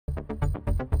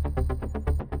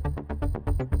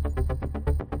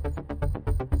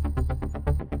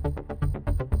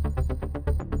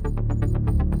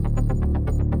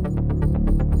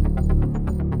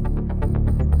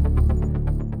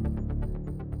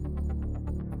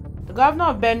The governor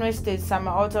of Benue State,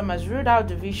 Gov.Ortom, has ruled out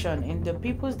division in the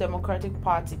People's Democratic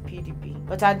Party (PDP),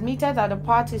 but admitted that the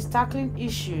party is tackling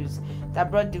issues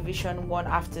that brought division one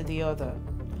after the other.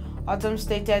 Ortom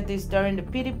stated this during the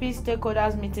PDP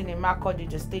stakeholders meeting in Makurdi,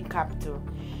 the state capital.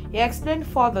 He explained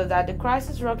further that the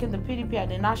crisis rocking the PDP at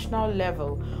the national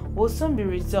level will soon be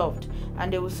resolved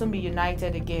and they will soon be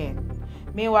united again.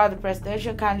 Meanwhile, the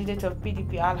presidential candidate of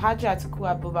PDP, Alhaji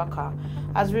Atiku Abubakar,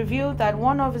 has revealed that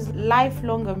one of his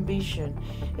lifelong ambitions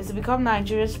is to become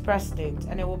Nigeria's president,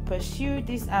 and he will pursue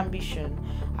this ambition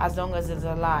as long as he's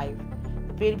alive.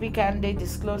 The PDP candidate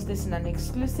disclosed this in an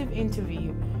exclusive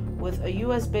interview with a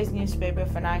US-based newspaper,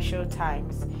 Financial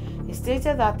Times. He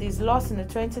stated that his loss in the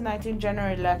 2019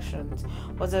 general elections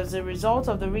was as a result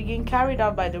of the rigging carried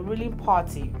out by the ruling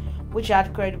party, which he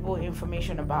had credible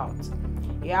information about.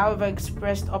 He, however,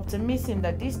 expressed optimism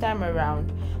that this time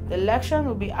around, the election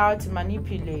will be hard to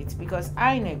manipulate because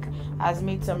INEC has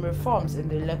made some reforms in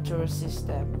the electoral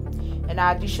system. In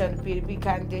addition, the PDP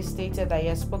candidate stated that he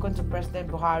has spoken to President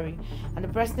Buhari, and the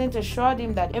president assured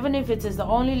him that even if it is the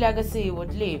only legacy he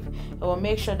would leave, he will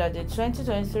make sure that the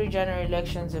 2023 general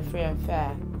elections are free and fair.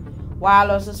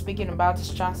 While also speaking about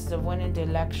his chances of winning the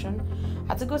election,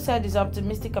 Atiku said he's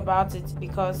optimistic about it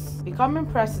because becoming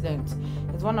president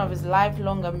is one of his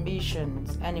lifelong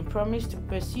ambitions, and he promised to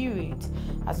pursue it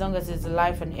as long as he's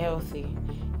alive and healthy.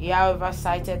 He, however,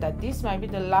 cited that this might be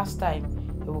the last time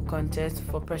he will contest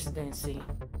for presidency.